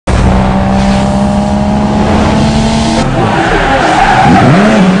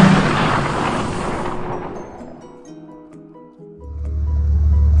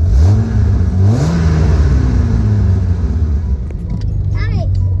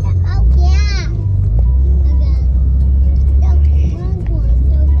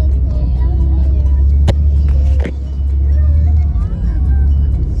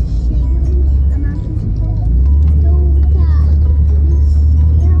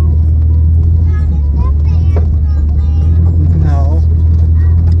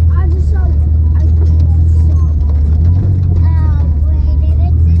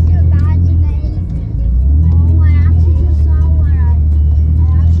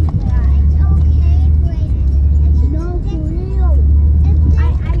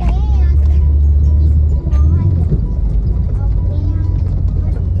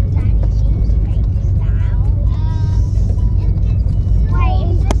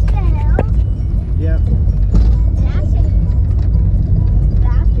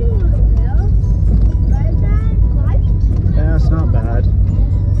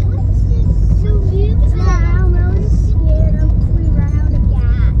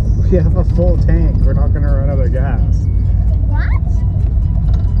We have a full tank. We're not gonna run out of gas. What?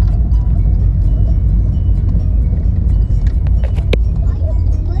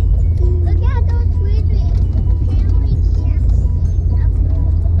 Look at those trees. Apparently can't see them.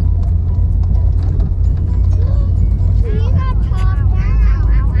 Trees are top down.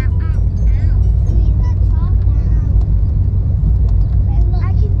 Trees are top down.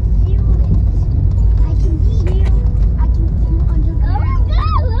 I can feel it. I can feel underground.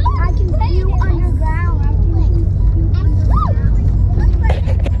 I can feel underground.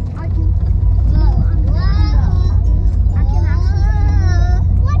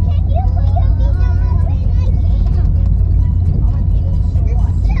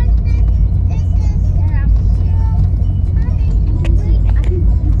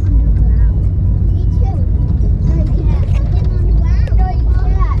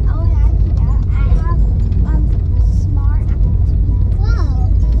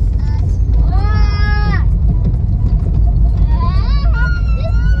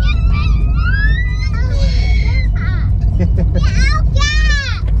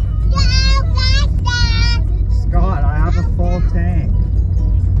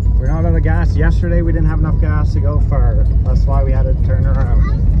 Gas. Yesterday we didn't have enough gas to go far. That's why we had to turn around.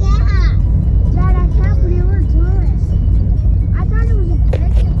 Dad, I can't believe we're doing this. I thought it was a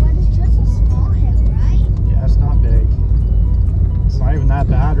big hill, but it's just a small hill, right? Yeah, it's not big. It's not even that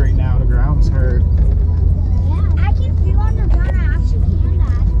bad right now. The ground's hard. Yeah, I can feel underground. I actually can,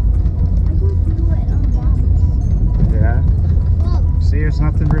 Dad. I can feel it on bumps. Yeah. Look. See, there's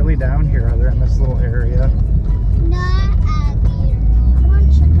nothing really down here other than this little area. Not at the I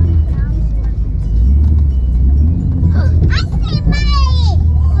want to check on the ground. I see money!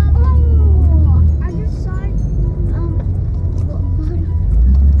 Oh, I just saw it.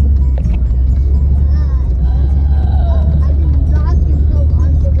 I did not just go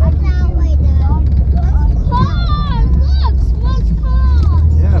under. I can't wait now. Look, smells car.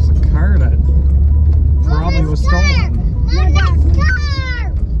 Yeah, it's a car that probably was stolen. Mama's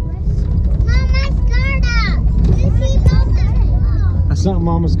car! Mama's car! You see Mama's car? That's not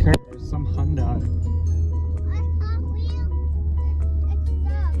Mama's car. It's some Hyundai.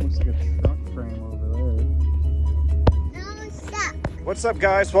 Looks like a truck frame over there. What's up,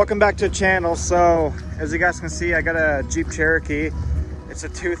 guys? Welcome back to the channel. So, as you guys can see, I got a Jeep Cherokee. It's a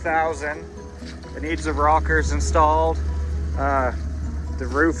 2000. It needs the rockers installed. The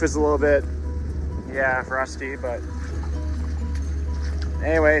roof is a little bit, yeah, rusty, but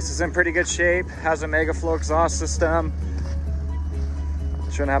anyways, it's in pretty good shape. Has a Mega Flow exhaust system.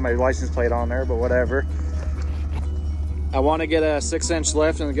 Shouldn't have my license plate on there, but whatever. I want to get a 6-inch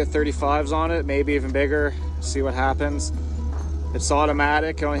lift and get 35s on it, maybe even bigger, see what happens. It's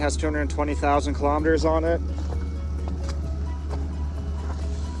automatic, it only has 220,000 kilometers on it.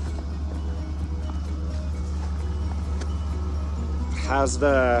 Has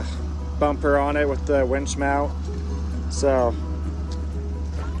the bumper on it with the winch mount. So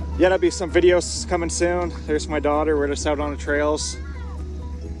yeah, there'll be some videos coming soon. There's my daughter, we're just out on the trails.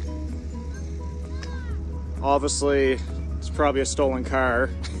 Obviously, it's probably a stolen car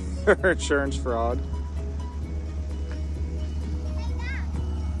or insurance fraud.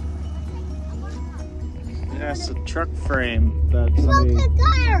 Yeah, it's a truck frame that somebody...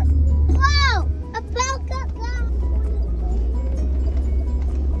 car! Wow! A Falcon car!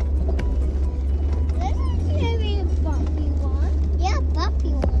 This is maybe a bumpy one. Yeah,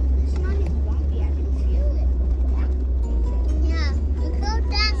 bumpy one. It's not even bumpy, I can feel it. Yeah, look how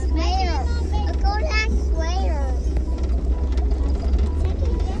that's sweater. Look how that's sweater.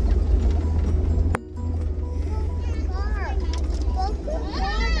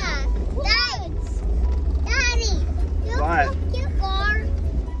 What?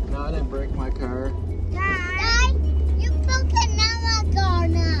 No, I didn't break my car. Dad, you broke another car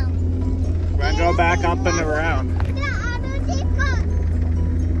now. We're gonna go back up and around. The other Jeep car.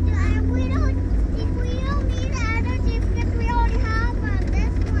 We don't need the other Jeep because we already have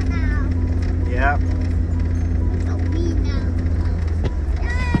this one now. Yeah. So we now.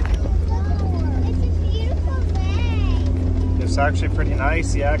 Dad, it's a beautiful day. It's actually pretty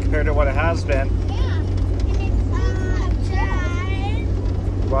nice, yeah, compared to what it has been. Yeah. And it's Dad.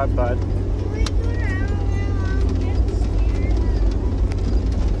 What, bud? We go down now. I'm just scared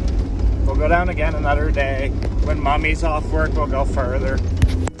now. We'll go down again another day. When Mommy's off work, we'll go further. No,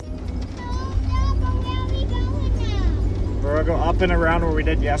 but where are we going now? We're gonna go up and around where we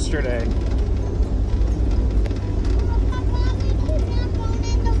did yesterday.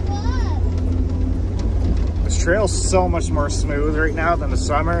 This trail's so much more smooth right now than the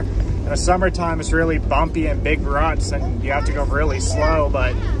summer. In the summertime, it's really bumpy and big ruts, and you have to go really slow,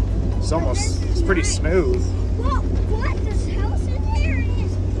 but It's pretty smooth. What? This house in here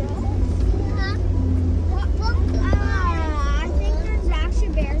is broke? I think there's actually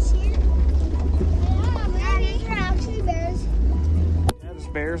bears here. Yeah, maybe there are actually bears. Yeah, there's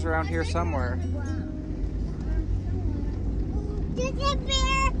bears around here somewhere. There's a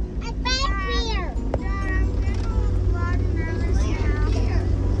bear! A bad bear! Dad, I'm getting a lot nervous now.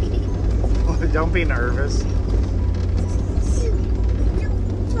 Oh, don't be nervous.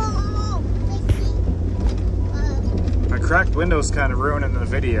 My cracked window's kind of ruining the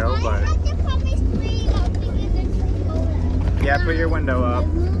video, but yeah, put your window up.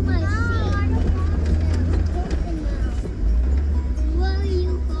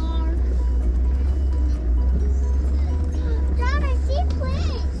 Dad, I see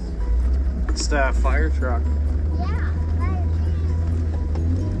planes. It's the fire truck. Yeah.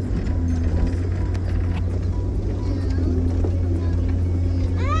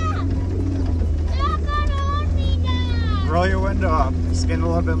 Roll your window up. It's getting a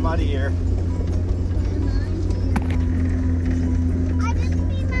little bit muddy here. I just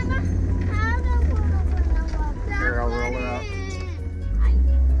remember how to put a window up. Here, I'll roll it up.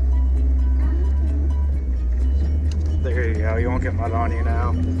 There you go. You won't get mud on you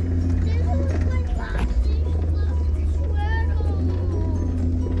now.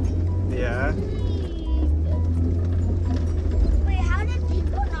 Yeah. Wait, how did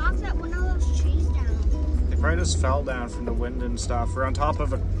people knock that one of those trees down? They probably just fell down from the wind and stuff. We're on top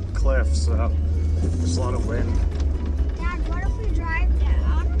of a cliff, so there's a lot of wind. Dad, what if we drive down?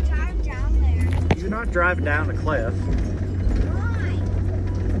 I want to drive down there. You're not driving down a cliff. Why?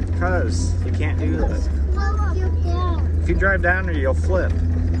 Because you can't do that. Well, you go. If you drive down there, you'll flip.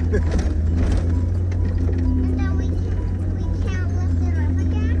 And then we can't lift it up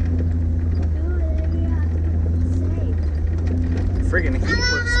again? No, then we have to be safe. Friggin' heat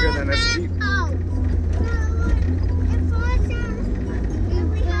works good in this Jeep. Oh. It falls down. And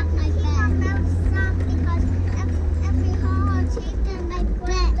we have to keep our mouths stopped because if we hold our teeth in my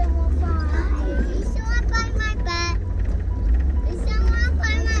butt, then we'll fall. You still want to play my butt? You still want to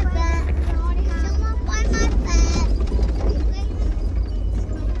play my butt? You still want to play my butt?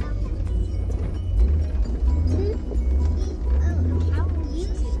 You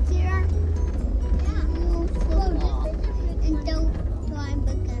scared? Yeah. And don't climb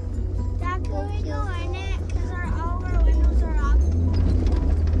again. Dad, can we go in it? Because all of our windows are off.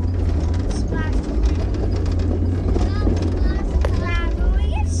 Splash. Dad, will we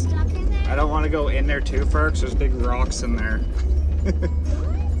get stuck in there? I don't want to go in there too far because there's big rocks in there.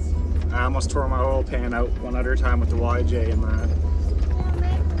 What? I almost tore my oil pan out one other time with the YJ and that.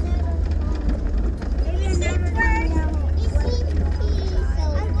 Maybe another time.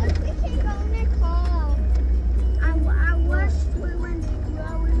 I wish we could go in the car. I wish we went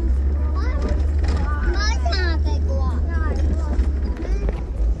going. My time they go up.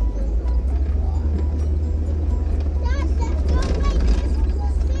 Dad, let's go make this the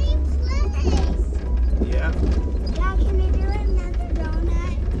same place. Yeah. Dad, can we do another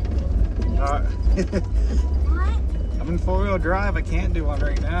donut? What? I'm in four-wheel drive. I can't do one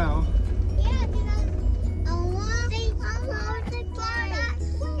right now. Yeah, because I want to get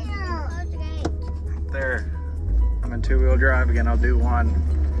here. There. I'm in two-wheel drive again. I'll do one.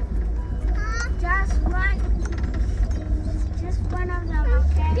 Just one of them,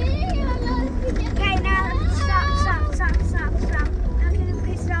 okay? Okay, now stop. Now can you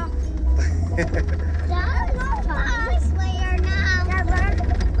please stop? That's not fast layer now. Yeah,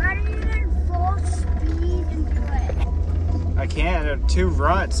 why do you in full speed and do it? I can't. There are two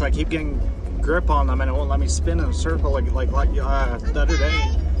ruts. I keep getting grip on them and it won't let me spin in a circle like the other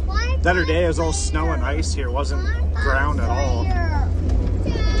day. The other day it was all snow and ice here. It wasn't ground at all.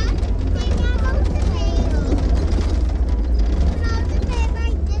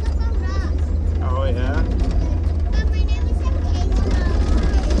 Oh yeah.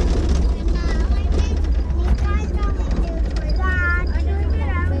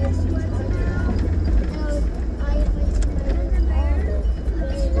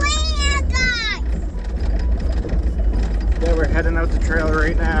 Yeah, we're heading out the trail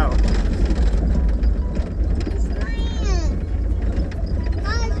right now.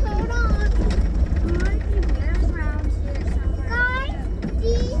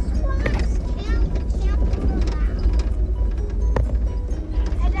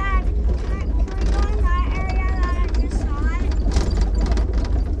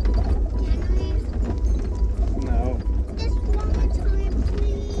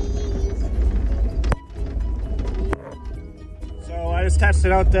 I just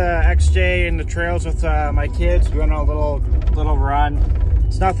tested out the XJ in the trails with my kids. We went on a little run.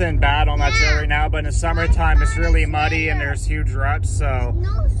 It's nothing bad on that trail right now, but in the summertime it's really muddy and there's huge ruts, so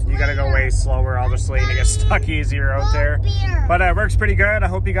you gotta go way slower obviously, and you get stuck easier out there. But it works pretty good. I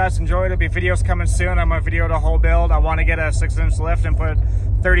hope you guys enjoyed. There'll be videos coming soon. I'm gonna video the whole build. I want to get a 6-inch lift and put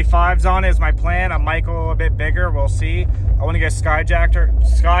 35s on it is my plan. I might go a bit bigger, we'll see. I want to get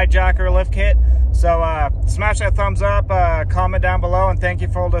Skyjacker lift kit. So smash that thumbs up, comment down below, and thank you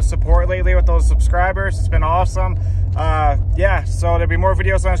for all the support lately with those subscribers. It's been awesome. Yeah, so there'll be more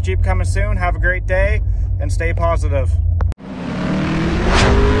videos on this Jeep coming soon. Have a great day and stay positive.